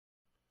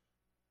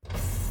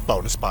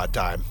bonus pod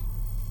time.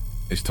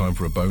 It's time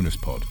for a bonus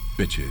pod,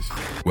 bitches.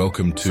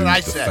 Welcome to the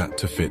Fat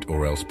to Fit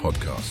or Else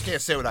podcast. Can't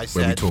say what I said.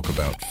 Where we talk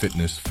about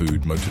fitness,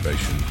 food,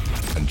 motivation,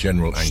 and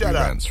general angry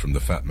rants from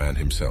the fat man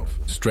himself,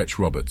 Stretch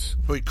Roberts.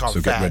 Who we call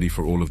so fat. Get ready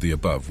for all of the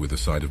above with a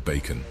side of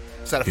bacon.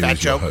 Is that a Here fat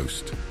is your joke?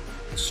 host,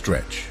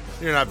 Stretch.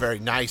 You're not very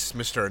nice,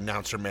 Mr.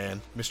 Announcer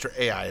Man. Mr.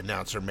 AI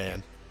Announcer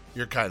Man.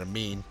 You're kind of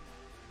mean.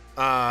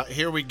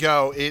 Here we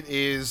go. It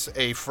is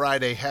a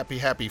Friday.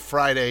 Happy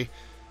Friday.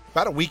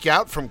 About a week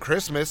out from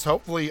Christmas.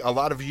 Hopefully a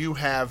lot of you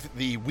have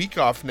the week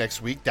off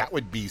next week. That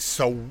would be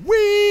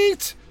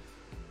sweet.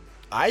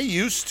 I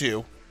used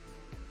to.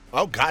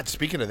 Oh, God,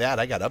 speaking of that,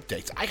 I got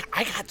updates.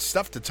 I got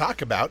stuff to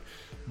talk about.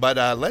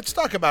 But let's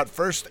talk about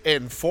first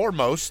and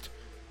foremost.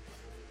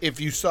 If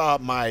you saw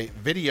my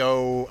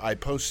video I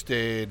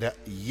posted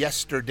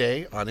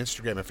yesterday on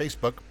Instagram and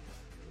Facebook,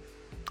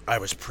 I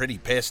was pretty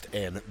pissed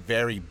and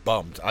very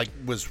bummed. I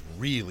was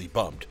really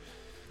bummed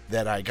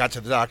that I got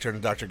to the doctor and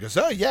the doctor goes,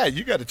 oh, yeah,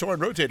 you got a torn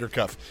rotator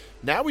cuff.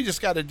 Now we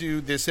just got to do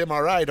this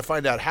MRI to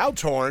find out how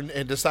torn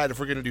and decide if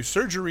we're going to do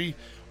surgery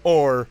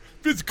or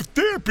physical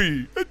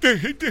therapy.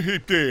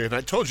 And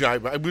I told you,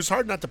 it was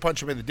hard not to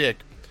punch him in the dick.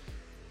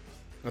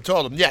 I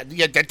told him, yeah.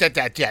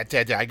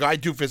 I go, I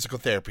do physical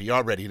therapy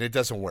already, and it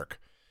doesn't work.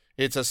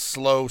 It's a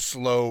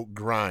slow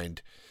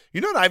grind. You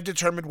know what I've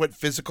determined what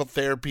physical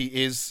therapy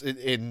is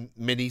in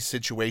many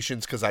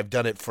situations, because I've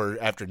done it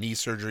after knee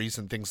surgeries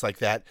and things like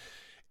that.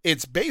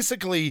 It's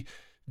basically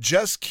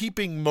just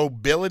keeping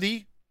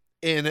mobility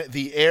in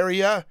the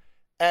area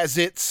as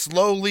it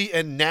slowly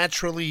and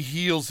naturally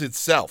heals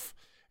itself.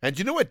 And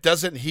you know what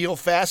doesn't heal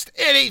fast?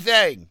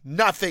 Anything.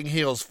 Nothing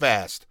heals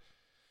fast.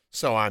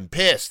 So I'm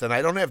pissed, and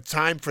I don't have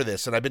time for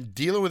this. And I've been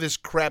dealing with this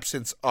crap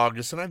since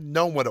August, and I've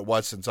known what it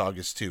was since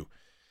August, too.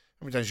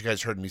 How many times you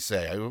guys heard me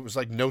say? It was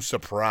like no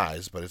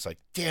surprise, but it's like,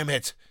 damn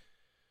it.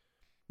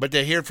 But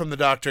to hear from the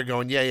doctor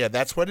going, yeah,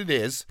 that's what it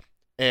is.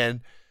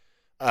 And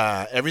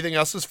everything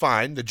else is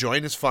fine. The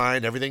joint is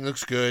fine. Everything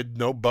looks good.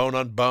 No bone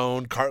on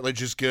bone.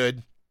 Cartilage is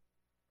good.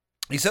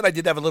 He said I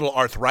did have a little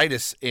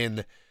arthritis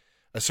in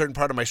a certain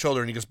part of my shoulder.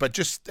 And he goes, but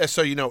just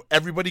so you know,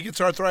 everybody gets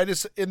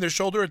arthritis in their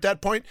shoulder at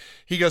that point.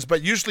 He goes,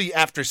 but usually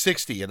after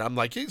 60. And I'm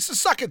like,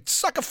 suck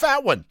a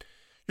fat one.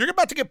 You're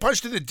about to get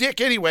punched in the dick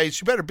anyways.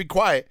 You better be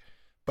quiet.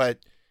 But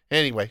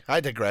anyway,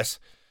 I digress.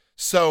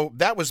 So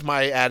that was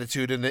my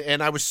attitude.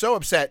 And I was so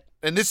upset.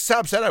 And this is how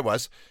upset I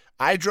was.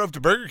 I drove to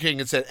Burger King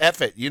and said,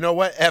 F it. You know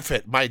what? F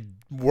it. My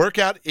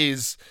workout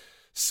is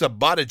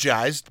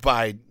sabotagized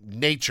by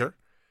nature,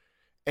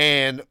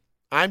 and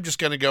I'm just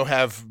going to go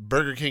have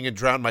Burger King and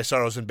drown my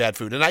sorrows in bad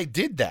food. And I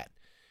did that.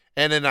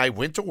 And then I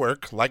went to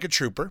work like a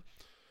trooper,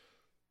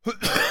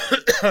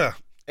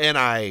 and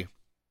I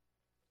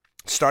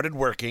started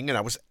working, and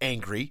I was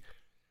angry.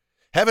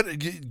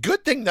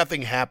 Good thing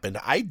nothing happened.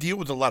 I deal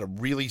with a lot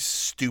of really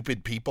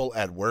stupid people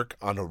at work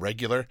on a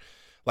regular,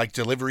 like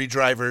delivery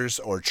drivers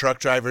or truck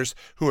drivers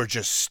who are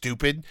just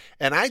stupid.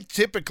 And I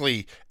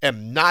typically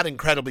am not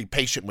incredibly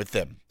patient with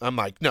them. I'm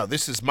like, no,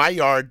 this is my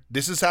yard.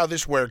 This is how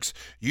this works.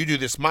 You do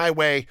this my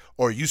way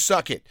or you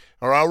suck it.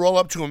 Or I'll roll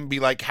up to them and be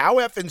like, how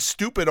effing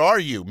stupid are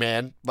you,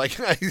 man? Like,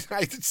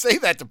 I say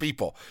that to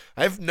people.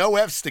 I have no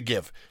F's to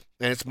give.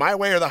 And it's my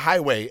way or the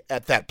highway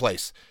at that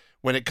place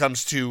when it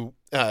comes to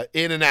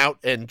in and out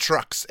and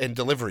trucks and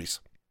deliveries.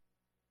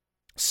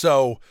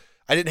 So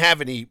I didn't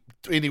have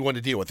anyone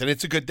to deal with, and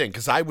it's a good thing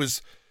because I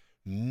was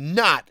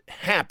not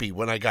happy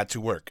when I got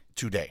to work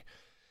today.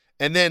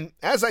 And then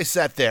as I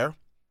sat there,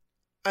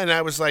 and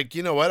I was like,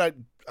 you know what,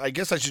 I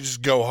guess I should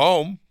just go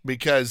home,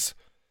 because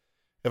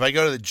if I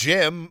go to the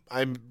gym,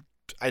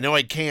 I know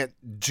I can't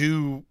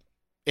do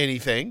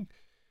anything,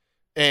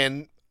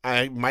 and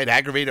I might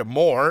aggravate it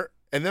more.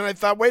 And then I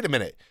thought, wait a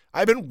minute,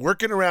 I've been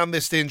working around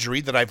this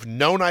injury that I've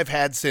known I've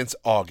had since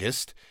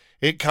August.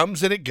 It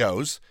comes and it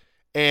goes.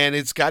 And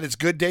it's got its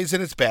good days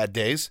and its bad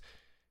days.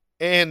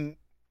 And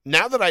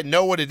now that I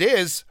know what it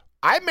is,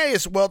 I may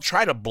as well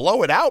try to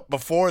blow it out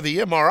before the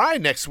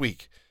MRI next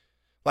week.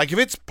 Like if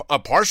it's a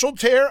partial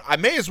tear, I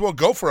may as well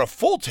go for a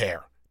full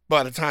tear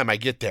by the time I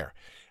get there.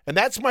 And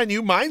that's my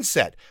new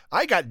mindset.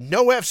 I got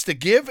no F's to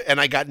give,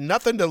 and I got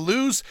nothing to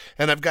lose,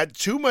 and I've got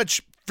too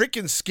much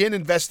freaking skin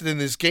invested in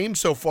this game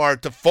so far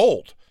to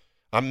fold.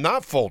 I'm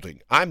not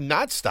folding. I'm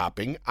not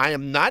stopping. I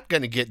am not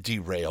going to get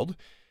derailed.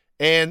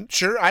 And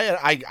sure,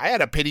 I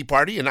had a pity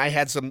party, and I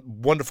had some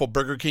wonderful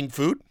Burger King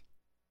food,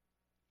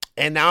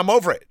 and now I'm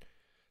over it.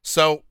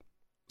 So,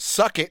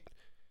 suck it.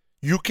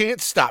 You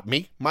can't stop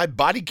me. My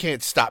body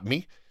can't stop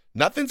me.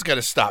 Nothing's going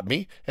to stop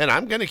me, and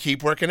I'm going to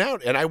keep working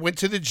out. And I went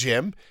to the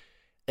gym,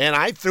 and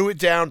I threw it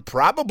down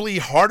probably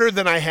harder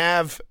than I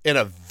have in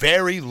a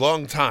very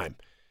long time.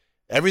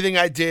 Everything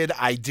I did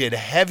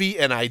heavy,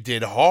 and I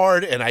did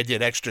hard, and I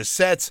did extra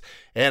sets,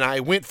 and I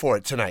went for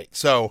it tonight.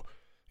 So,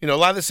 you know, a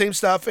lot of the same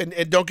stuff, and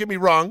don't get me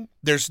wrong,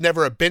 there's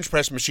never a bench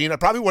press machine. I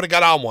probably would have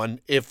got on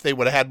one if they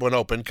would have had one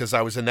open, because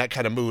I was in that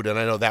kind of mood, and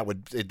I know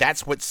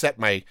that's what set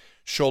my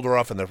shoulder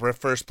off in the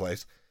first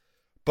place.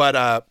 But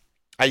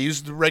I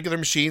used the regular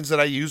machines that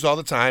I use all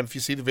the time. If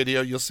you see the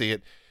video, you'll see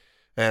it.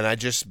 and I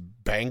just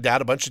banged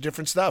out a bunch of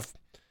different stuff.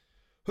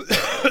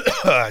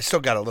 I still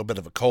got a little bit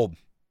of a cold,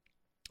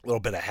 a little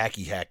bit of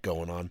hacky hack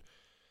going on,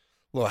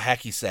 a little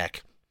hacky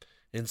sack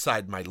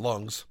inside my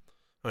lungs.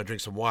 I'm going to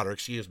drink some water,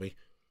 excuse me.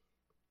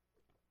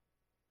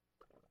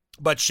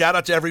 But shout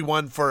out to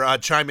everyone for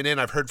chiming in.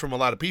 I've heard from a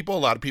lot of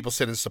people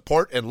sending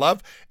support and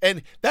love.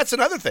 And that's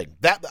another thing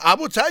that I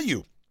will tell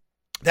you,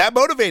 that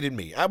motivated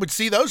me. I would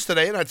see those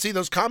today and I'd see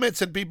those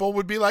comments and people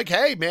would be like,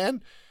 hey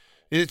man,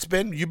 you've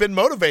been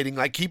motivating.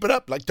 Like, keep it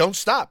up. Like, don't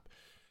stop.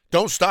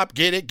 Don't stop.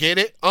 Get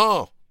it.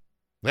 Oh,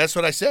 that's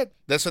what I said.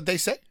 That's what they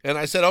say. And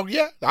I said, oh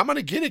yeah, I'm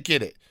going to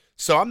get it.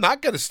 So I'm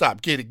not going to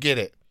stop. Get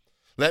it.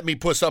 Let me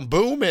put some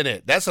boom in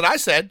it. That's what I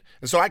said.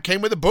 And so I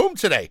came with a boom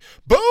today.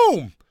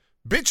 Boom.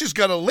 Bitch is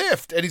going to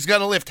lift, and he's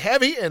going to lift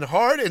heavy and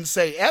hard and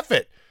say F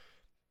it.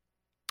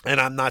 And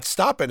I'm not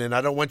stopping, and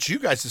I don't want you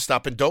guys to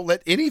stop, and don't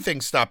let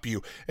anything stop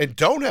you. And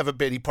don't have a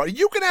pity party.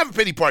 You can have a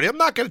pity party. I'm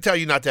not going to tell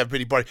you not to have a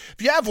pity party.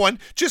 If you have one,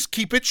 just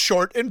keep it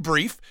short and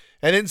brief,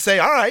 and then say,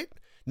 all right,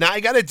 now I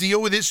got to deal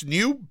with this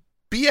new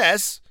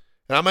BS,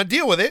 and I'm going to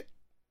deal with it,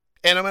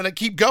 and I'm going to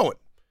keep going.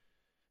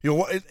 You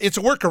know, it's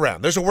a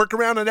workaround. There's a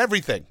workaround on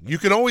everything. You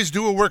can always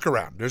do a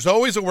workaround. There's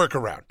always a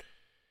workaround.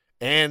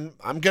 And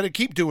I'm going to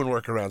keep doing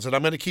workarounds, and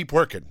I'm going to keep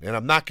working, and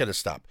I'm not going to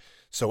stop.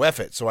 So F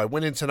it. So I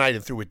went in tonight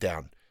and threw it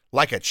down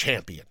like a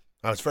champion.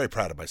 I was very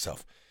proud of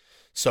myself.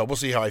 So we'll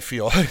see how I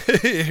feel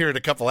here in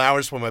a couple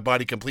hours when my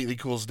body completely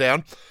cools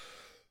down.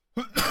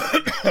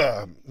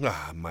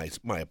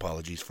 My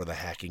apologies for the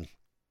hacking.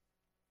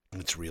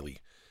 It's really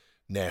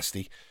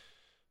nasty.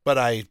 But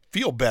I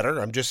feel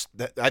better.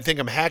 I think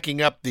I'm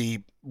hacking up the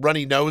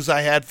runny nose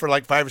I had for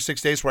like 5 or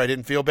 6 days where I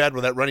didn't feel bad.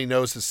 Well, that runny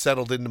nose has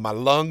settled into my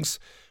lungs.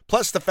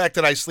 Plus the fact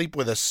that I sleep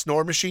with a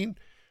snore machine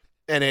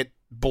and it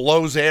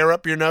blows air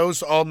up your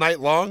nose all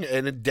night long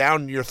and then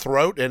down your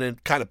throat, and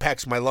it kind of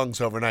packs my lungs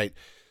overnight.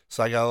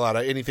 So I got a lot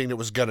of anything that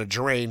was going to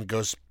drain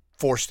goes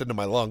forced into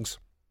my lungs.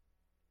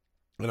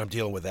 And I'm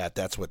dealing with that.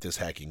 That's what this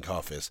hacking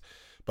cough is.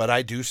 But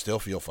I do still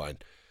feel fine.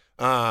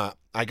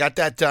 I got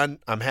that done.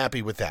 I'm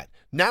happy with that.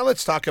 Now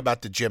let's talk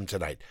about the gym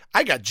tonight.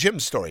 I got gym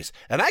stories,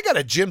 and I got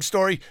a gym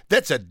story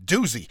that's a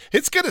doozy.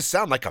 It's going to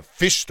sound like a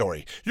fish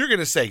story. You're going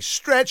to say,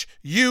 Stretch,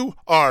 you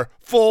are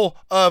full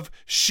of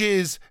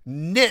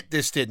shiznit.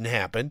 This didn't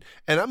happen,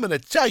 and I'm going to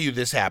tell you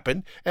this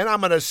happened, and I'm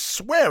going to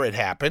swear it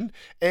happened,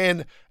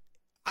 and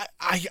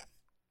I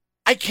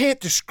can't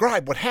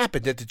describe what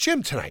happened at the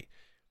gym tonight.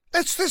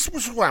 This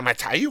was what I'm going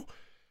to tell you.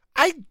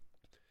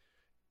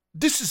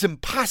 This is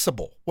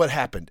impossible what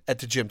happened at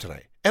the gym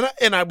tonight.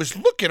 And I was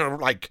looking at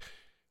like,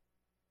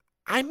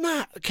 I'm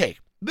not, okay.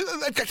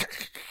 Let's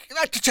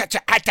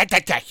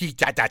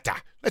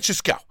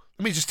just go.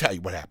 Let me just tell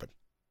you what happened.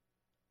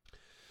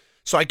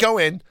 So I go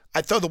in,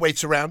 I throw the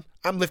weights around,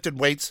 I'm lifting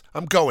weights,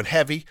 I'm going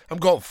heavy, I'm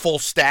going full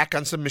stack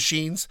on some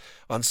machines,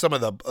 on some of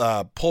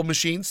the pull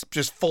machines,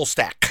 just full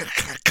stack.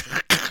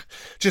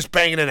 Just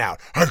banging it out.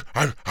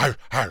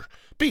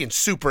 Being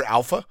super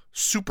alpha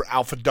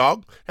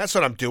dog. That's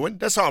what I'm doing.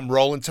 That's how I'm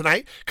rolling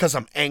tonight, because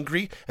I'm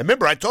angry. And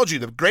remember, I told you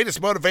the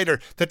greatest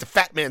motivator that the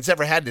fat man's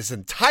ever had in his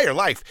entire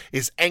life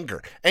is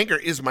anger. Anger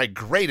is my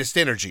greatest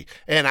energy,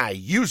 and I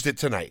used it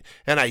tonight,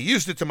 and I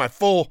used it to my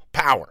full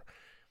power.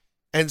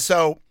 And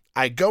so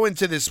I go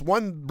into this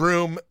one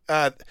room.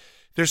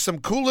 There's some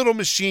cool little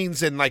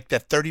machines in like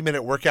that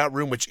 30-minute workout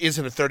room, which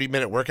isn't a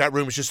 30-minute workout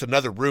room. It's just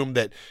another room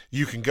that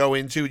you can go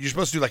into. You're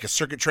supposed to do like a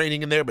circuit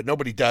training in there, but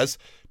nobody does.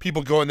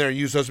 People go in there and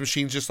use those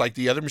machines just like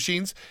the other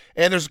machines.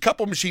 And there's a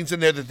couple machines in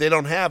there that they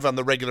don't have on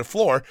the regular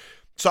floor.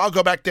 So I'll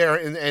go back there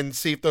and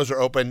see if those are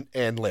open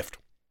and lift.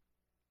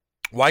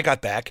 Well, I got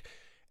back,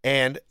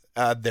 and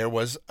there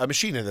was a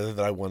machine in there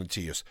that I wanted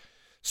to use.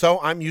 So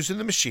I'm using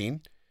the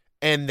machine,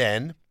 and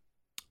then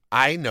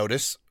I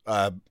notice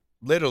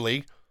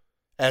literally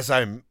as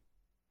I'm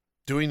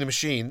doing the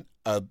machine,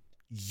 a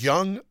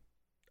young,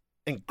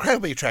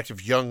 incredibly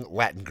attractive young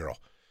Latin girl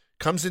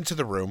comes into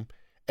the room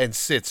and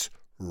sits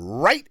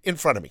right in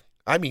front of me.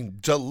 I mean,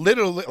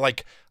 literally,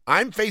 like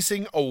I'm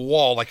facing a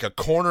wall, like a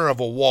corner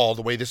of a wall,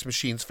 the way this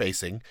machine's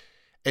facing,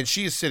 and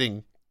she is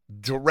sitting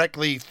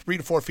directly 3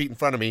 to 4 feet in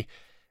front of me,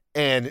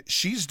 and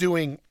she's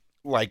doing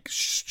like,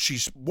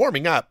 she's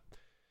warming up,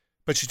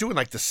 but she's doing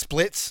like the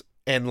splits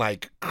and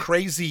like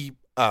crazy,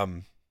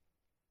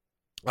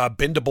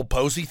 bendable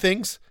posy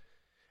things,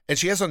 and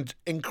she has on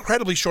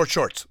incredibly short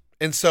shorts.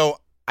 And so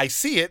I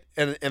see it,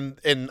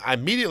 and I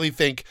immediately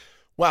think,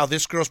 wow,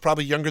 this girl's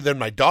probably younger than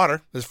my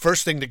daughter. The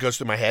first thing that goes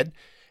through my head.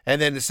 And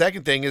then the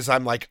second thing is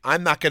I'm like,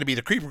 I'm not going to be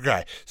the creeper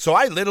guy. So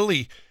I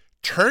literally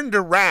turned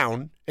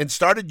around and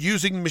started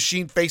using the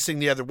machine facing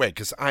the other way,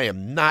 because I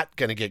am not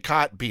going to get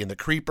caught being the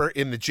creeper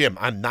in the gym.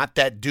 I'm not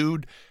that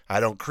dude. I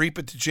don't creep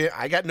at the gym.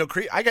 I got no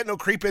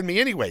creep in me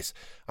anyways.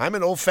 I'm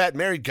an old fat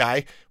married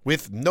guy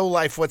with no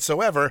life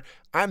whatsoever.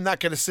 I'm not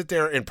going to sit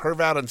there and perv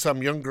out on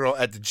some young girl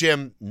at the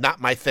gym.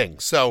 Not my thing.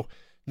 So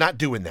not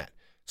doing that.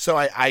 So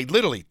I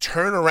literally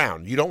turn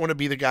around. You don't want to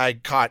be the guy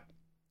caught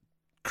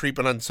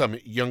creeping on some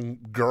young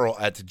girl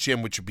at the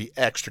gym, which would be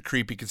extra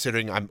creepy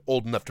considering I'm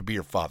old enough to be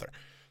your father.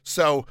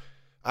 So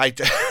I,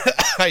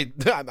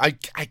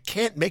 I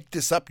can't make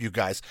this up, you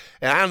guys.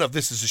 And I don't know if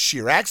this is a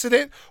sheer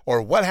accident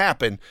or what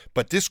happened,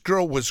 but this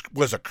girl was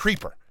a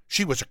creeper.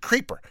 She was a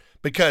creeper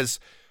because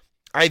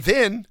I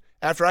then,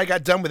 after I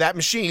got done with that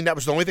machine, that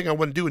was the only thing I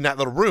wanted to do in that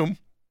little room.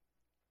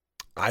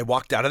 I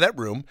walked out of that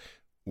room,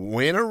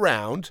 went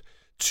around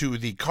to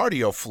the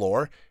cardio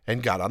floor,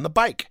 and got on the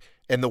bike.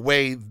 And the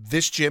way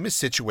this gym is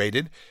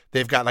situated,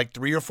 they've got like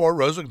 3 or 4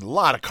 rows, a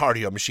lot of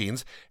cardio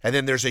machines. And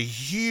then there's a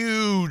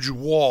huge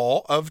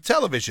wall of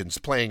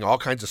televisions playing all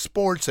kinds of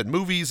sports and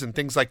movies and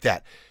things like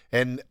that.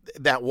 And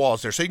that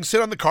wall's there. So you can sit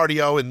on the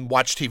cardio and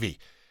watch TV.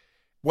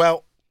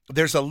 Well,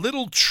 there's a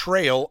little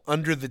trail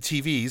under the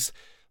TVs,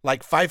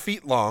 like 5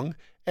 feet long.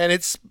 And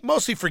it's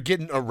mostly for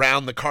getting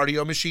around the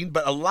cardio machine.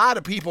 But a lot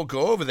of people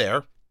go over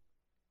there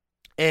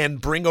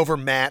and bring over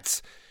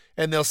mats.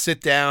 And they'll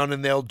sit down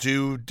and they'll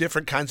do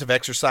different kinds of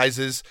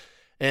exercises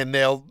and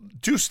they'll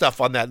do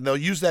stuff on that. And they'll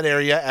use that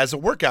area as a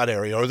workout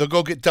area, or they'll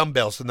go get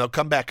dumbbells and they'll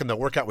come back and they'll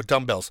work out with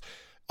dumbbells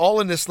all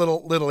in this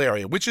little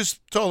area, which is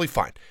totally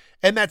fine.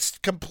 And that's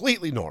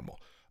completely normal.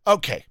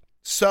 Okay,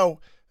 so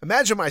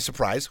imagine my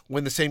surprise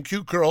when the same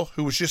cute girl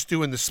who was just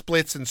doing the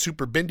splits and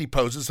super bendy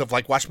poses of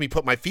like, watch me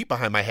put my feet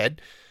behind my head,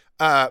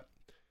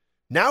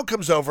 now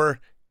comes over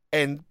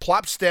and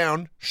plops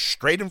down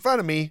straight in front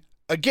of me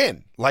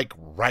again, like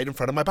right in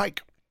front of my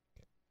bike.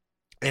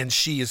 And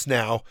she is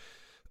now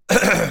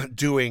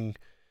doing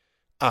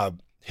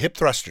hip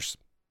thrusters.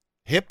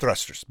 Hip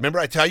thrusters. Remember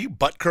I tell you,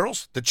 butt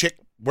curls, the chick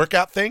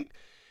workout thing?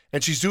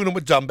 And she's doing them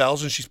with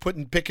dumbbells, and she's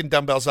picking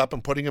dumbbells up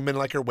and putting them in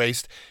like her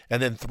waist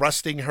and then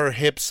thrusting her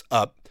hips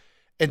up.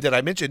 And did I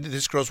mention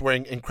this girl's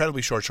wearing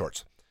incredibly short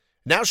shorts?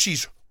 Now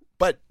she's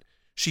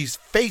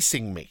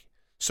facing me.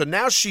 So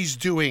now she's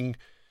doing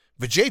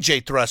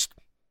vajayjay thrust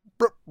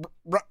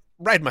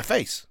right in my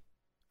face.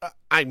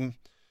 I'm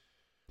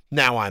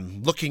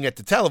looking at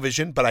the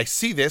television, but I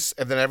see this,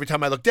 and then every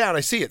time I look down, I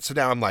see it. So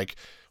now I'm like,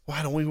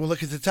 why don't we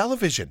look at the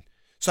television?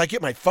 So I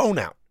get my phone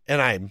out,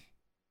 and I'm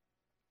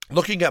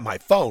looking at my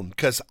phone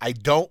because I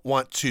don't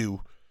want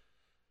to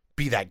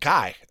be that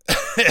guy.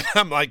 And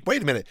I'm like,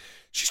 wait a minute,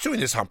 she's doing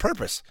this on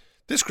purpose.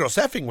 This girl's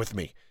effing with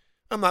me.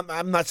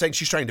 I'm not saying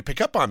she's trying to pick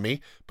up on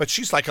me, but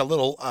she's like a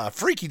little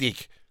freaky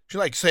deek. She's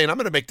like saying, I'm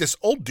going to make this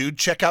old dude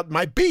check out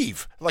my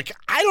beef. Like,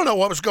 I don't know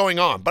what was going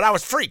on, but I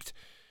was freaked.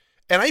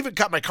 And I even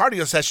cut my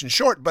cardio session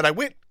short, but I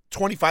went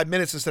 25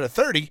 minutes instead of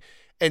 30,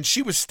 and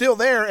she was still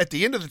there at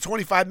the end of the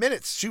 25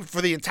 minutes.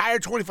 For the entire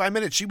 25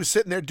 minutes, she was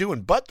sitting there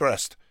doing butt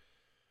thrust,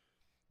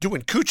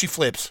 doing coochie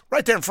flips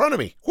right there in front of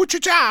me.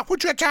 Hoo-cha-cha,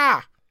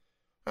 hoo-cha-cha.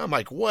 I'm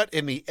like, what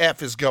in the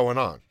F is going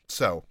on?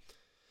 So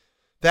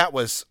that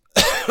was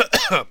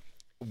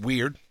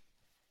weird.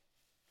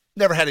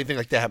 Never had anything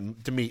like that happen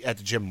to me at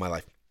the gym in my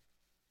life.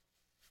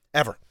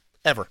 Ever,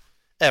 ever,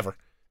 ever,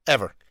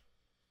 ever.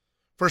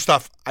 First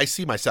off, I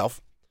see myself,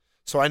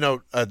 so I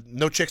know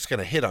no chick's going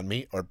to hit on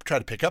me or try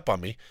to pick up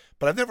on me,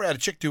 but I've never had a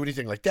chick do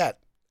anything like that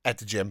at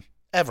the gym,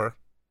 ever,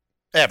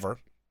 ever,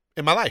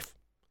 in my life.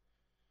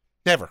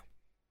 Never.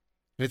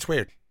 And it's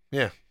weird.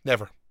 Yeah,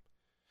 never.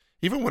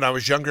 Even when I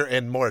was younger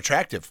and more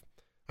attractive,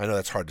 I know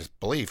that's hard to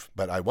believe,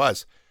 but I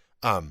was,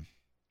 that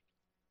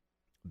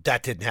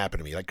didn't happen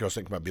to me. Like, girls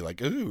think about be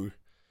like, ooh,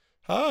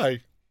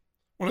 hi,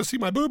 want to see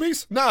my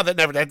boobies? No, that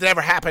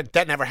never happened.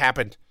 That never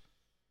happened.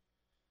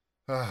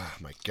 Oh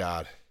my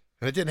God.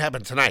 And it didn't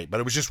happen tonight, but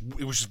it was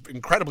just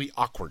incredibly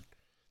awkward.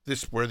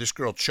 Where this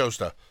girl chose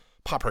to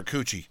pop her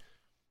coochie.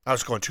 I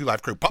was going 2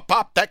 Live Crew. Pop,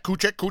 pop, that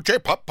coochie,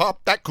 coochie, pop,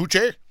 pop, that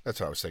coochie. That's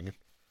what I was singing.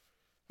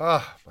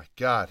 Oh my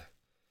God.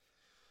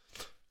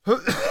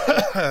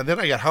 Then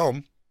I got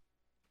home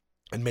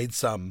and made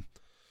some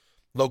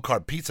low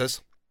carb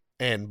pizzas.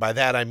 And by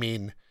that, I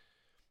mean,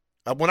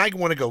 when I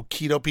want to go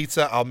keto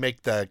pizza, I'll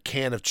make the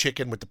can of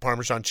chicken with the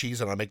Parmesan cheese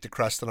and I'll make the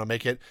crust and I'll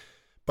make it.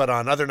 But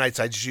on other nights,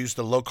 I just use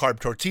the low-carb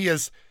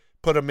tortillas,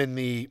 put them in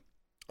the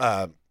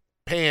pan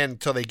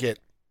until they get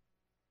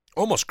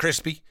almost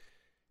crispy,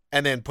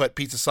 and then put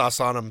pizza sauce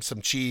on them, some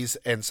cheese,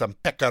 and some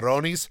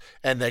pepperonis.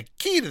 And the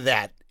key to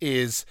that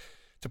is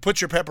to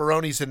put your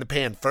pepperonis in the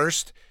pan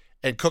first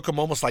and cook them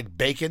almost like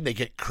bacon. They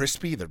get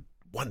crispy. They're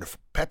wonderful.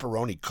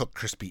 Pepperoni cooked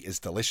crispy is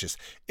delicious.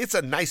 It's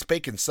a nice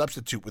bacon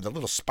substitute with a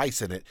little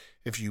spice in it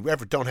if you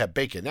ever don't have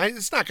bacon. Now,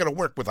 it's not going to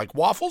work with like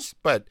waffles,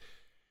 but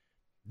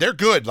they're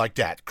good like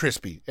that,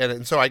 crispy.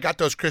 And so I got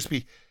those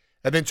crispy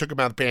and then took them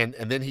out of the pan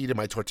and then heated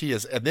my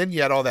tortillas. And then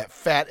you had all that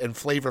fat and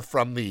flavor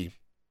from the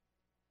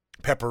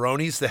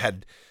pepperonis that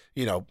had,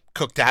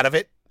 cooked out of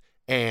it.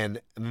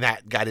 And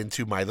that got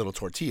into my little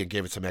tortilla and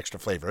gave it some extra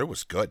flavor. It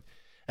was good.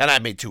 And I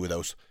made 2 of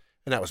those.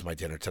 And that was my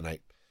dinner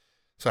tonight.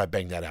 So I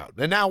banged that out.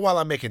 And now while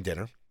I'm making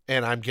dinner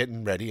and I'm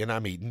getting ready and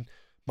I'm eating,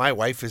 my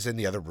wife is in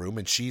the other room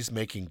and she's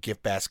making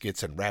gift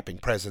baskets and wrapping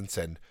presents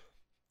and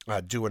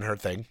doing her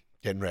thing.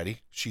 Getting ready.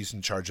 She's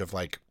in charge of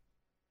like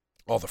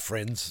all the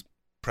friends'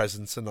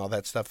 presents and all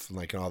that stuff.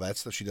 And all that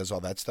stuff. She does all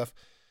that stuff.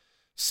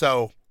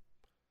 So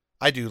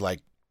I do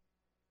like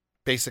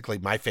basically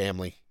my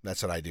family.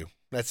 That's what I do.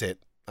 That's it.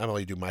 I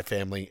only do my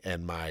family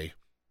and my,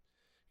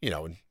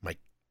 and my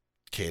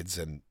kids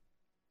and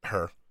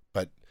her.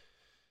 But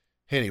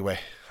anyway,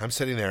 I'm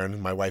sitting there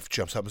and my wife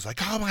jumps up and is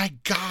like, oh my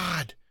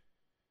God.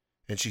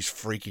 And she's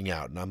freaking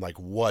out. And I'm like,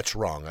 what's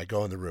wrong? I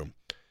go in the room.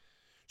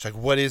 She's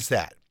like, what is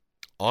that?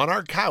 On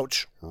our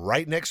couch,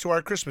 right next to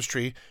our Christmas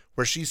tree,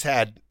 where she's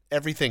had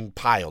everything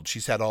piled.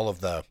 She's had all of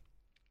the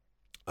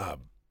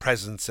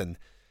presents and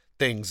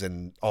things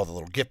and all the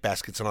little gift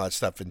baskets and all that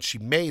stuff. And she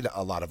made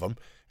a lot of them.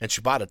 And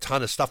she bought a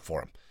ton of stuff for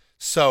them.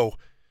 So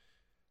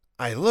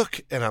I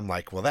look and I'm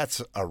like, well,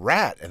 that's a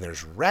rat. And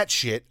there's rat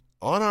shit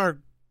on our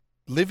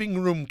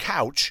living room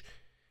couch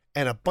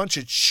and a bunch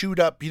of chewed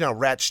up,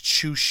 rats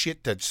chew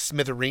shit to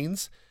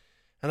smithereens.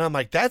 And I'm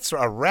like, that's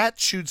a rat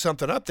chewed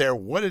something up there.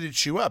 What did it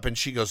chew up? And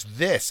she goes,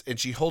 this. And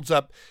she holds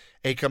up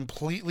a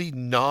completely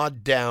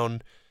gnawed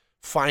down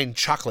fine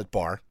chocolate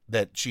bar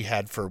that she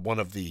had for one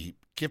of the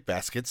gift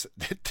baskets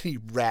that the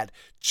rat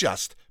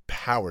just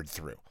powered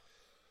through.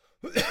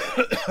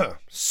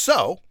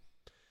 So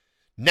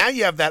now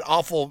you have that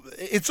awful,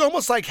 it's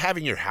almost like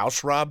having your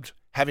house robbed,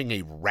 having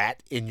a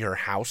rat in your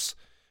house,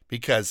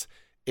 because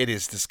it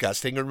is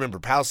disgusting. And remember,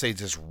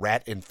 Palisades is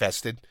rat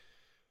infested.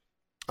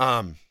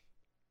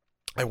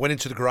 I went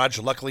into the garage.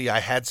 Luckily, I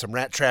had some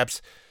rat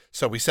traps,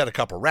 so we set a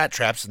couple rat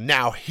traps.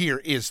 Now,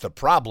 here is the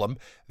problem.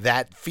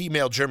 That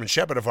female German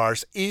Shepherd of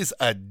ours is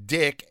a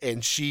dick,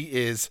 and she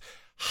is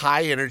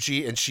high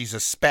energy, and she's a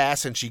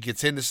spaz, and she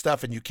gets into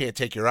stuff, and you can't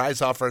take your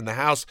eyes off her in the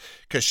house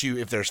because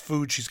if there's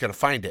food, she's going to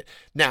find it.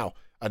 Now,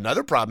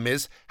 another problem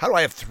is, how do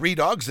I have 3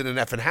 dogs in an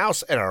effing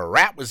house, and a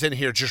rat was in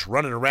here just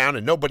running around,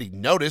 and nobody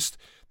noticed?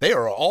 They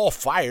are all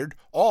fired,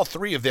 all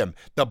 3 of them.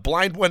 The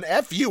blind one,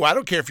 F you. I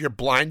don't care if you're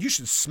blind. You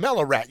should smell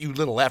a rat, you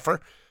little effer.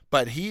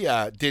 But he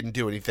didn't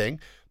do anything.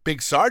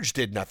 Big Sarge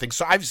did nothing.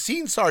 So I've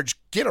seen Sarge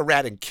get a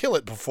rat and kill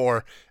it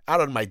before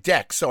out on my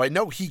deck. So I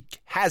know he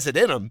has it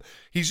in him.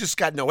 He's just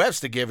got no F's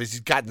to give as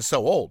he's gotten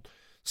so old.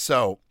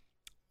 So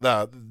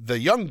the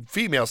young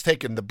female's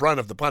taking the brunt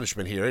of the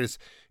punishment here.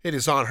 It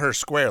is on her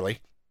squarely.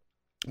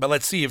 But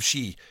let's see if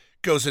she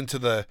goes into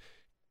the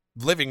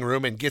living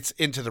room and gets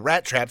into the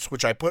rat traps,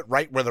 which I put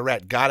right where the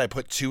rat got. I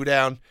put 2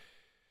 down.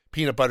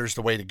 Peanut butter's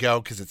the way to go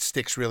because it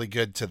sticks really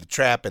good to the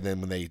trap, and then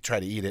when they try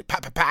to eat it, pow,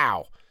 pow,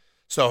 pow.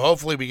 So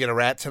hopefully we get a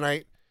rat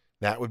tonight.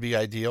 That would be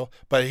ideal.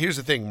 But here's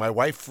the thing. My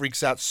wife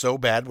freaks out so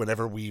bad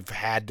whenever we've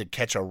had to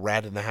catch a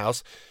rat in the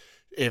house.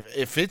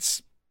 If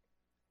it's,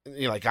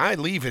 like I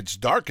leave, it's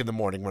dark in the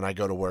morning when I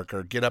go to work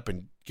or get up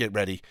and get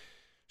ready,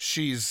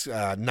 she's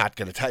not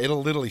going to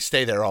it'll literally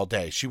stay there all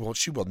day. She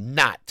will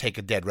not take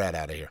a dead rat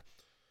out of here.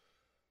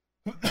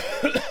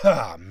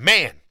 Oh,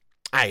 man,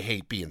 I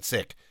hate being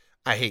sick.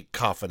 I hate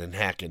coughing and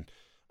hacking.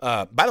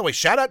 By the way,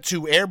 shout out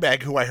to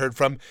Airbag, who I heard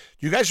from.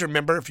 You guys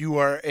remember, if you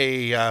are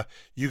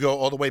you go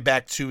all the way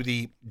back to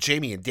the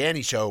Jamie and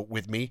Danny show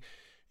with me,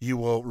 you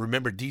will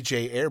remember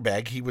DJ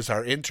Airbag. He was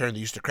our intern that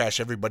used to crash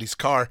everybody's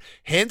car.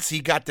 Hence, he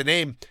got the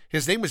name.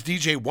 His name was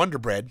DJ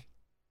Wonderbread.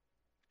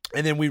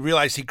 And then we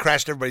realized he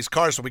crashed everybody's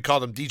car, so we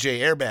called him DJ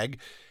Airbag,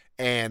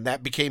 and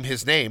that became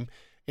his name.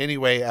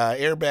 Anyway,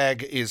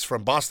 Airbag is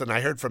from Boston.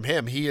 I heard from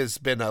him. He has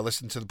been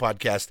listening to the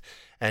podcast,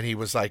 and he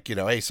was like,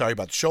 hey, sorry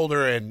about the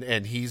shoulder,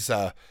 and he's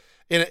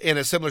in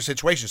a similar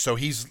situation. So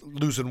he's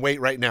losing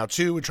weight right now,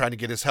 too, and trying to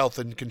get his health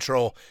in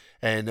control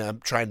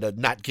and trying to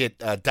not get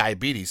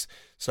diabetes.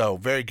 So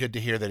very good to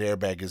hear that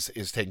Airbag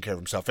is taking care of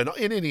himself. And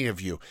any of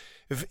you,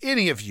 if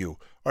any of you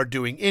are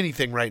doing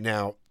anything right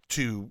now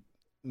to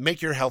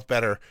make your health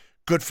better,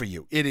 good for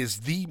you. It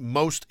is the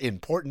most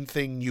important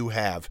thing you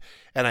have.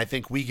 And I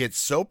think we get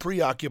so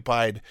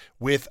preoccupied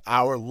with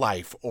our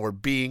life or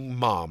being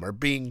mom or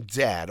being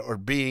dad or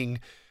being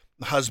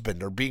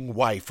husband or being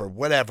wife or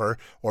whatever,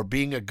 or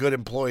being a good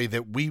employee,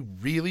 that we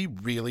really,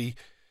 really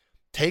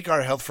take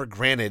our health for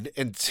granted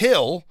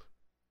until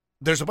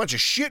there's a bunch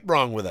of shit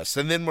wrong with us.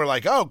 And then we're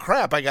like, oh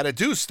crap, I got to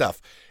do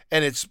stuff.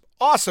 And it's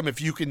awesome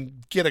if you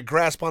can get a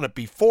grasp on it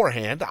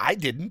beforehand. I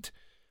didn't.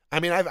 I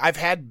mean, I've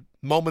had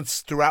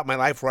moments throughout my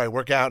life where I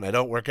work out and I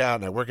don't work out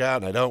and I work out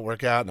and I don't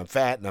work out and I'm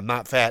fat and I'm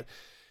not fat.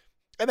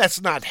 And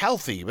that's not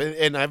healthy.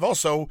 And I've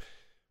also,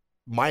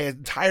 my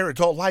entire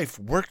adult life,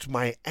 worked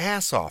my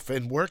ass off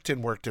and worked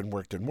and worked and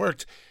worked and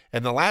worked.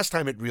 And the last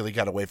time it really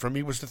got away from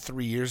me was the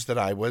 3 years that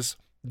I was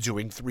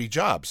doing 3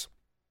 jobs.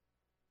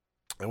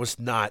 It was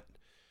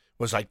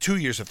like 2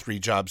 years of 3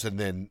 jobs and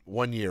then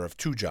 1 year of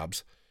 2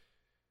 jobs.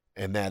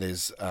 And that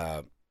is,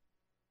 but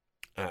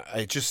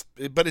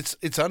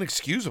it's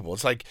unexcusable.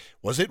 It's like,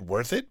 was it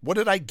worth it? What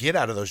did I get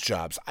out of those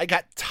jobs? I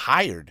got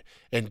tired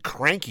and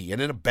cranky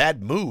and in a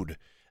bad mood,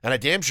 and I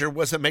damn sure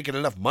wasn't making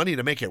enough money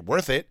to make it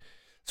worth it.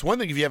 It's one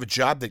thing if you have a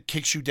job that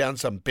kicks you down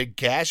some big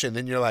cash, and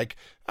then you're like,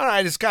 all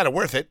right, it's kind of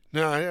worth it.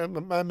 No,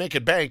 I'm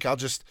making bank. I'll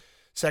just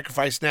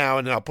sacrifice now,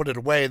 and then I'll put it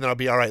away, and then I'll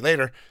be all right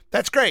later.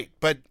 That's great.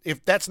 But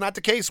if that's not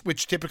the case,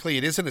 which typically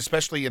it isn't,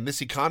 especially in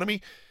this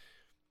economy,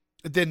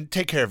 then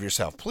take care of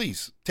yourself.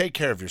 Please, take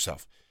care of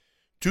yourself.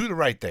 Do the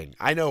right thing.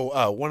 I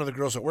know one of the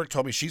girls at work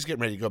told me she's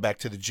getting ready to go back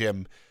to the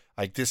gym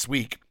like this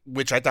week,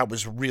 which I thought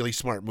was a really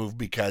smart move,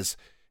 because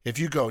if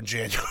you go in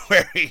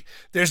January,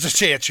 there's a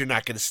chance you're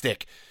not going to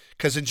stick.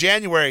 Because in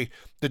January,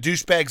 the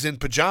douchebags in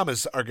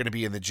pajamas are going to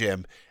be in the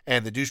gym,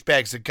 and the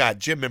douchebags that got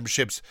gym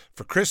memberships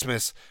for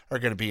Christmas are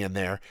going to be in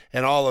there,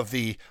 and all of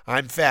the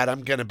I'm fat,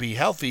 I'm going to be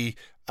healthy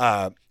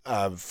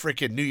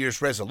freaking New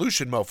Year's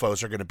resolution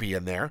mofos are going to be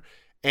in there.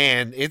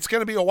 And it's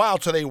going to be a while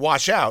till they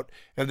wash out,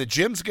 and the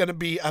gym's going to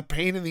be a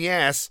pain in the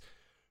ass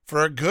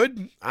for a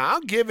good,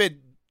 I'll give it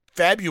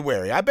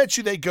February. I bet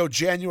you they go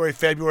January,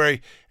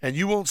 February, and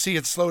you won't see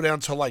it slow down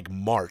till like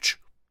March.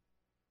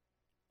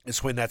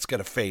 It's when that's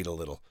going to fade a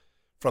little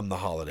from the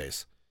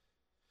holidays.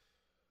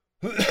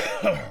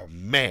 Oh,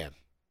 man.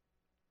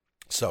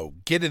 So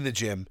get in the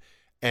gym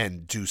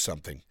and do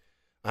something.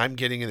 I'm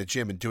getting in the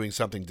gym and doing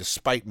something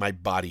despite my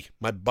body.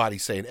 My body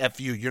saying, F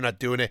you, you're not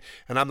doing it.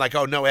 And I'm like,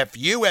 oh, no, F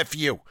you, F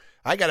you.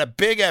 I got a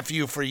big F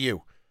you for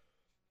you.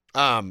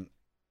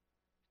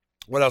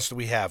 What else do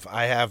we have?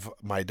 I have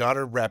my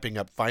daughter wrapping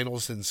up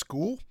finals in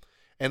school.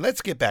 And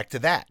let's get back to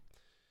that.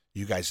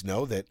 You guys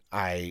know that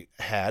I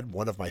had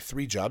one of my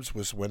 3 jobs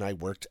was when I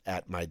worked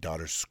at my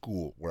daughter's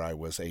school, where I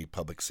was a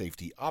public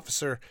safety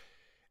officer.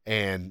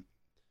 And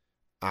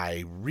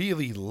I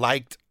really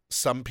liked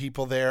some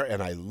people there,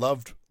 and I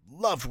loved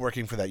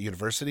working for that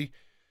university,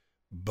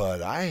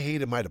 but I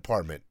hated my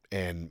department,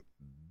 and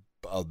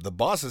the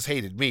bosses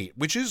hated me,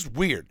 which is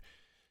weird.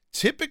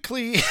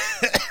 Typically,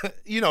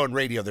 in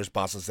radio, there's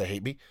bosses that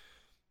hate me,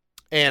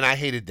 and I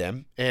hated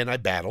them, and I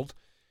battled,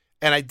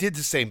 and I did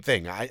the same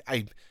thing.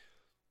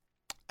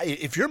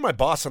 If you're my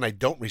boss and I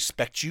don't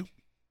respect you,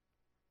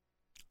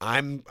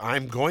 I'm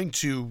going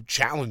to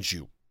challenge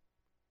you.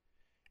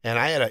 And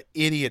I had an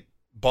idiot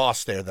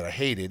boss there that I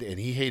hated, and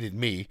he hated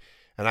me.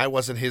 And I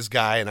wasn't his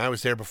guy, and I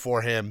was there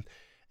before him,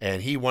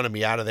 and he wanted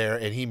me out of there,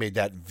 and he made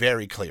that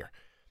very clear.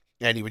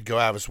 And he would go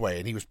out of his way,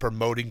 and he was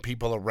promoting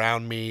people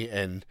around me,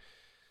 and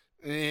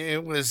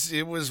it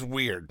was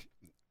weird.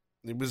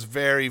 It was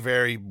very,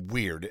 very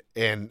weird.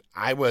 And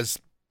I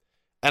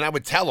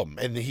would tell him,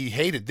 and he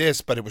hated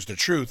this, but it was the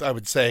truth. I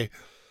would say,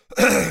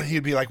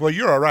 he'd be like, well,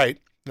 you're all right.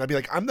 And I'd be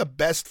like, I'm the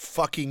best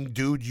fucking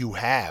dude you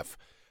have.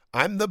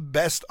 I'm the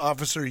best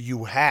officer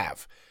you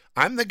have.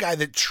 I'm the guy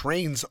that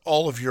trains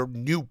all of your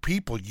new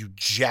people, you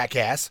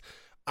jackass.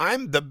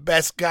 I'm the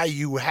best guy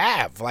you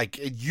have. Like,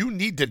 you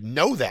need to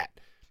know that.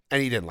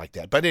 And he didn't like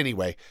that. But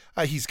anyway,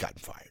 he's gotten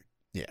fired.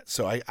 Yeah,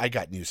 so I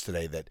got news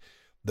today that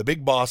the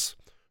big boss,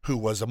 who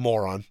was a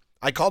moron,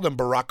 I called him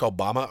Barack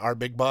Obama, our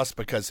big boss,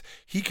 because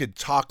he could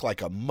talk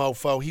like a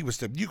mofo.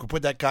 You could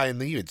put that guy in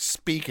there, he would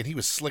speak, and he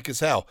was slick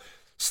as hell.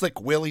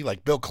 Slick Willie,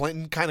 like Bill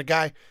Clinton kind of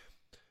guy.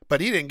 But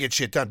he didn't get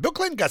shit done. Bill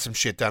Clinton got some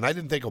shit done. I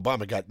didn't think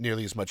Obama got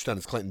nearly as much done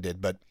as Clinton did.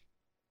 But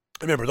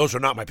remember, those are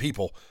not my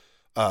people,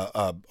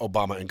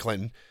 Obama and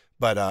Clinton.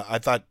 But I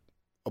thought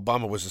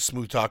Obama was a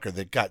smooth talker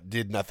that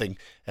did nothing.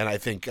 And I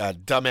think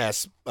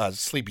dumbass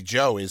Sleepy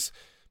Joe is,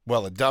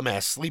 well, a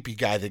dumbass sleepy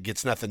guy that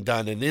gets nothing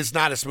done and is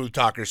not a smooth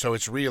talker. So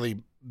it's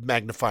really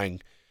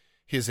magnifying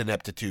his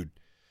ineptitude.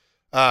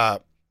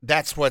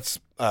 That's what's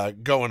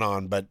going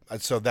on. But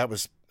so that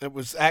was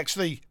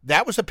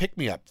a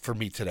pick-me-up for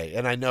me today.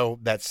 And I know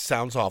that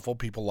sounds awful.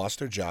 People lost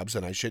their jobs,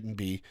 and I shouldn't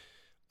be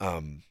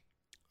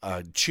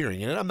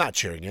cheering it. And I'm not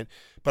cheering it,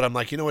 but I'm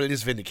like, you know what? It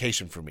is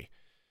vindication for me.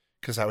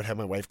 Because I would have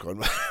my wife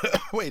going,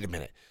 wait a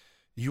minute.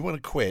 You want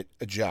to quit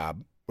a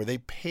job where they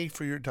pay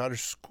for your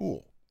daughter's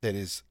school that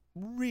is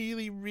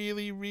really,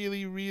 really,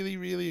 really, really,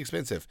 really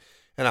expensive.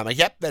 And I'm like,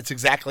 yep, that's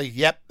exactly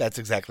it. That's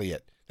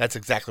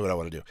exactly what I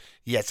want to do.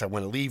 Yes, I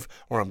want to leave,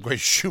 or I'm going to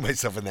shoot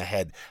myself in the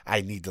head.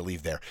 I need to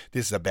leave there.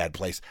 This is a bad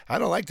place. I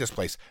don't like this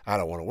place. I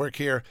don't want to work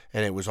here.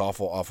 And it was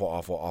awful, awful,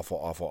 awful, awful,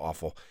 awful,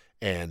 awful.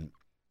 And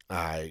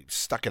I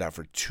stuck it out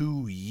for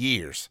 2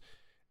 years.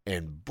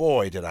 And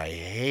boy, did I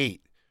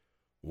hate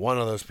one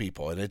of those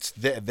people. And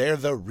they're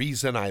the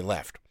reason I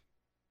left.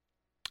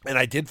 And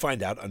I did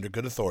find out under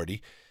good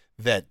authority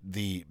that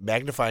the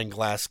magnifying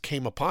glass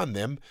came upon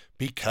them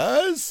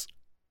because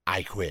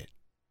I quit.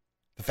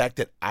 The fact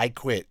that I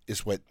quit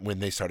is when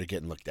they started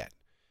getting looked at.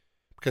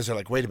 Because they're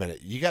like, wait a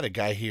minute, you got a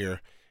guy here.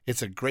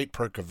 It's a great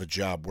perk of the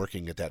job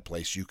working at that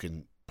place. You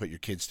can put your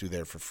kids through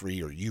there for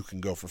free, or you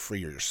can go for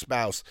free, or your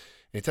spouse.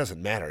 It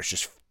doesn't matter. It's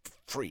just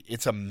free.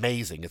 It's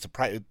amazing. It's a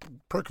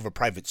perk of a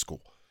private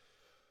school.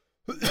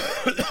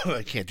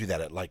 I can't do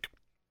that at like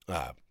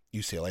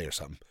UCLA or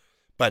something.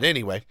 But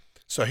anyway,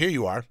 so here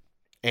you are.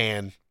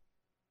 And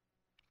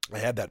I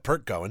had that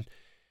perk going.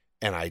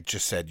 And I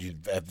just said,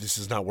 this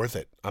is not worth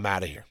it. I'm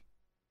out of here.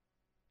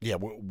 Yeah,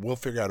 we'll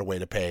figure out a way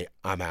to pay.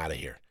 I'm out of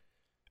here.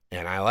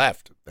 And I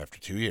left after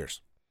 2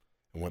 years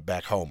and went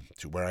back home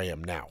to where I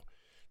am now,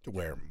 to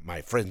where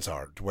my friends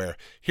are, to where,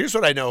 here's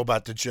what I know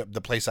about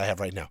the place I have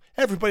right now.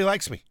 Everybody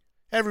likes me.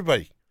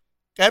 Everybody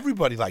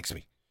likes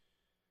me.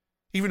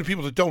 Even the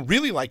people that don't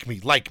really like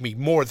me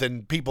more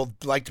than people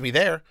liked me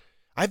there.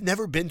 I've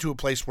never been to a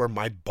place where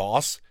my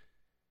boss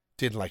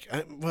didn't like,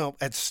 well,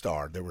 at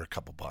Star, there were a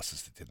couple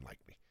bosses that didn't like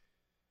me,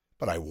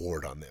 but I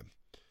warred on them.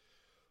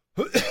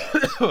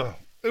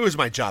 It was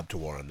my job to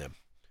war on them.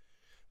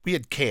 we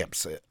had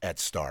camps at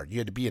Star. You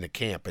had to be in a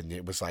camp, and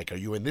it was like, are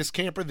you in this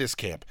camp or this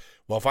camp?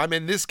 Well, if I'm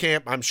in this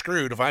camp, I'm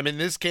screwed. If I'm in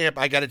this camp,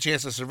 I got a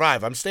chance to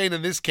survive. I'm staying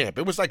in this camp.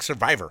 It was like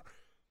Survivor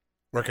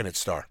working at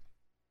Star.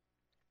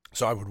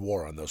 So I would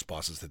war on those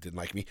bosses that didn't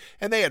like me,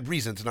 and they had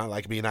reason to not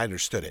like me, and I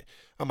understood it.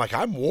 I'm like,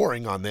 I'm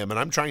warring on them, and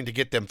I'm trying to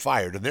get them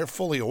fired, and they're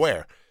fully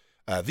aware.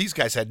 These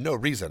guys had no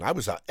reason. I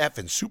was a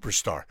effing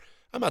superstar.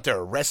 I'm out there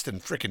arresting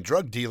freaking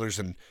drug dealers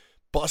and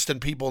busting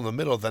people in the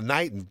middle of the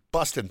night and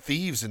busting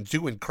thieves and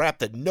doing crap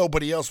that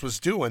nobody else was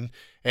doing,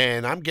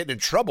 and I'm getting in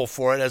trouble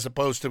for it as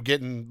opposed to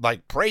getting,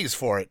 like, praise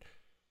for it.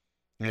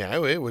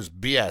 Yeah, it was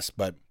BS,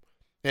 but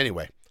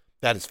anyway,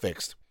 that is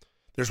fixed.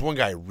 There's one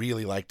guy I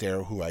really like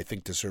there who I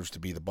think deserves to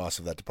be the boss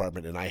of that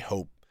department, and I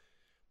hope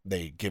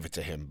they give it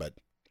to him, but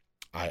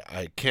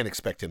I can't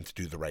expect him to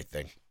do the right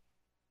thing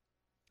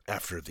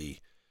after the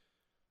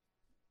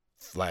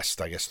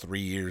last, I guess, 3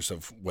 years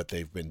of what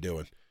they've been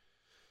doing.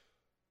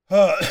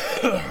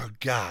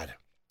 God,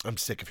 I'm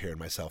sick of hearing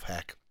myself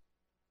hack.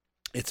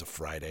 It's a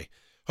Friday.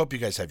 Hope you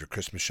guys have your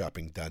Christmas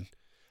shopping done.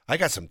 I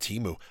got some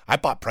Temu. I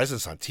bought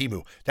presents on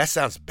Temu. That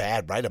sounds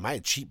bad, right? Am I a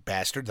cheap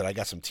bastard that I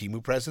got some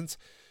Temu presents?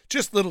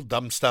 Just little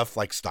dumb stuff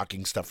like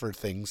stocking stuffer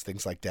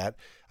things like that.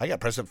 I got a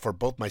present for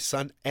both my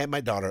son and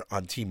my daughter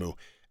on Temu.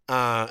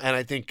 And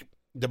I think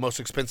the most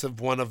expensive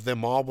one of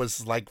them all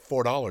was like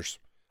 $4.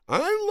 I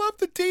love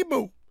the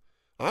Temu.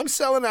 I'm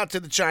selling out to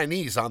the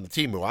Chinese on the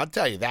Temu. I'll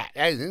tell you that.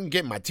 I didn't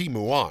get my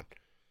Temu on.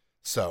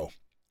 So,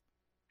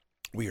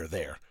 we are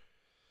there.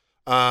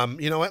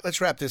 You know what?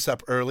 Let's wrap this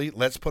up early.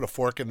 Let's put a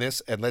fork in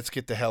this, and let's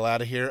get the hell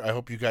out of here. I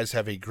hope you guys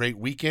have a great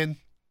weekend.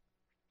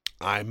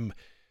 I'm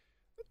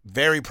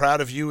very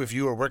proud of you if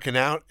you are working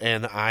out,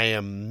 and I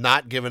am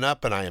not giving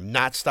up, and I am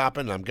not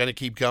stopping. I'm going to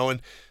keep going.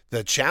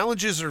 The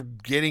challenges are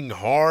getting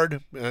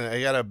hard.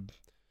 I got to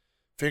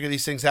figure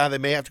these things out. They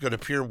may have to go to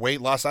pure weight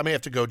loss. I may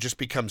have to go just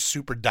become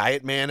super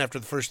diet man after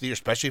the first of the year,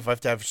 especially if I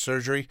have to have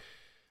surgery.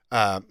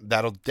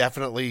 That'll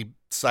definitely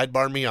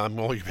sidebar me. I'm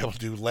only going to be able to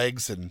do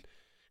legs and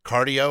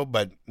cardio,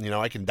 but, you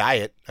know, I can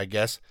diet, I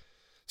guess.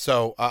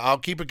 So I'll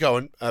keep it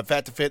going.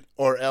 Fat to Fit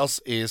or Else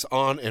is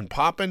on and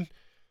popping.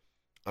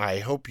 I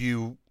hope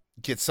you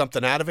get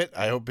something out of it.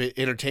 I hope it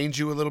entertains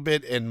you a little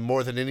bit, and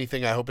more than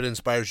anything, I hope it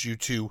inspires you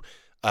to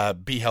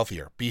be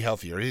healthier. Be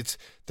healthier. It's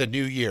the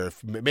new year.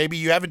 Maybe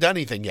you haven't done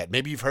anything yet.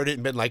 Maybe you've heard it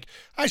and been like,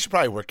 I should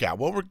probably work out.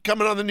 Well, we're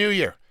coming on the new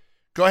year.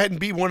 Go ahead and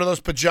be one of those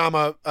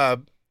pajama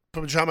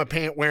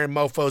pant wearing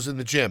mofos in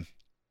the gym.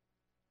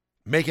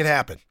 Make it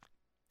happen.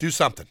 Do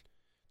something.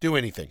 Do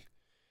anything.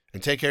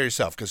 And take care of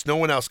yourself, because no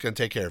one else can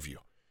take care of you.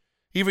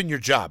 Even your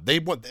job.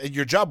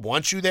 Your job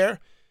wants you there,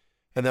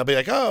 and they'll be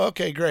like, oh,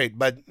 okay, great.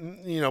 But,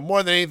 you know,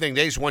 more than anything,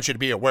 they just want you to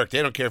be at work.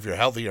 They don't care if you're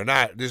healthy or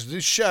not. Just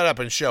shut up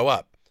and show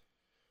up.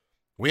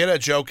 We had a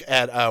joke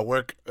at our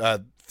work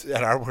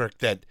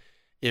that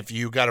if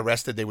you got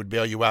arrested, they would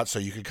bail you out so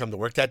you could come to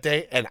work that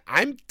day. And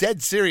I'm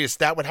dead serious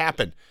that would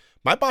happen.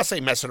 My boss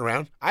ain't messing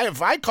around.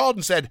 If I called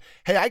and said,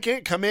 hey, I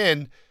can't come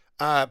in,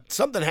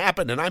 something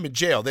happened and I'm in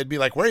jail, they'd be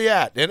like, where you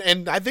at?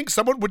 And I think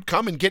someone would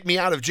come and get me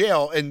out of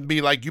jail and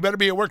be like, you better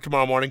be at work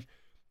tomorrow morning.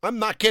 I'm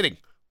not kidding.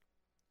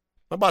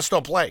 My boss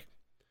don't play.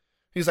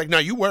 He's like, no,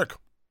 you work.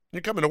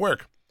 You're coming to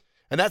work.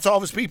 And that's all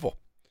of his people.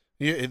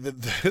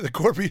 The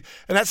corporate,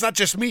 and that's not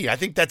just me. I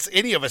think that's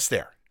any of us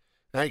there.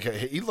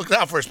 He looks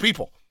out for his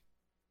people.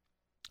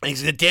 And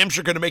he's damn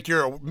sure going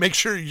to make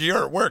sure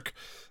you're at work.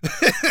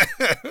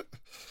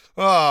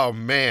 Oh,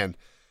 man.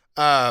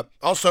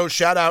 Also,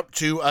 shout out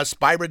to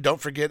Spira.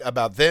 Don't forget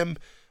about them.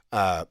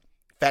 Fat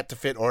to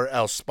Fit or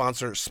Else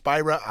sponsor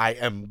Spira. I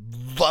am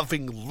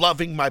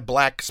loving my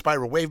black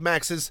Spira Wave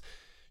Maxes.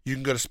 You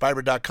can go to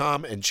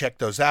Spira.com and check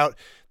those out.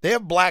 They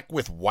have black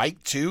with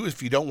white, too,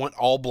 if you don't want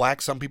all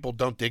black. Some people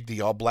don't dig the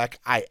all black.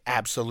 I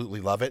absolutely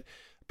love it.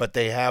 But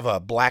they have a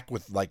black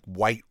with, like,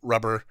 white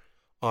rubber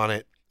on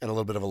it and a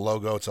little bit of a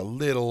logo. It's a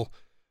little,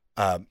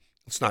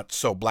 it's not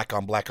so black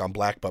on black on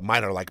black, but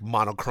mine are, like,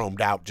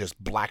 monochromed out,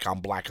 just black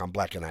on black on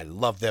black, and I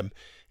love them.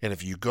 And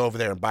if you go over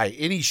there and buy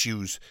any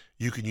shoes,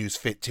 you can use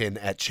Fit10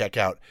 at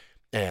checkout,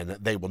 and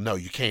they will know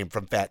you came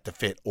from Fat to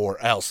Fit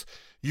or Else.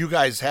 You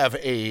guys have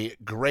a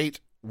great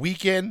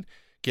weekend.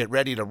 Get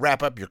ready to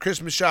wrap up your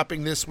Christmas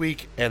shopping this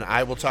week, and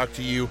I will talk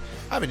to you.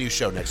 I have a new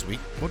show next week.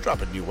 We'll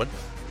drop a new one.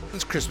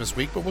 It's Christmas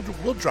week, but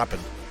we'll drop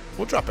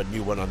a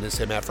new one on this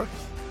MFer.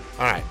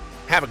 All right.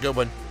 Have a good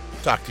one.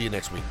 Talk to you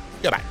next week.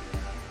 Goodbye.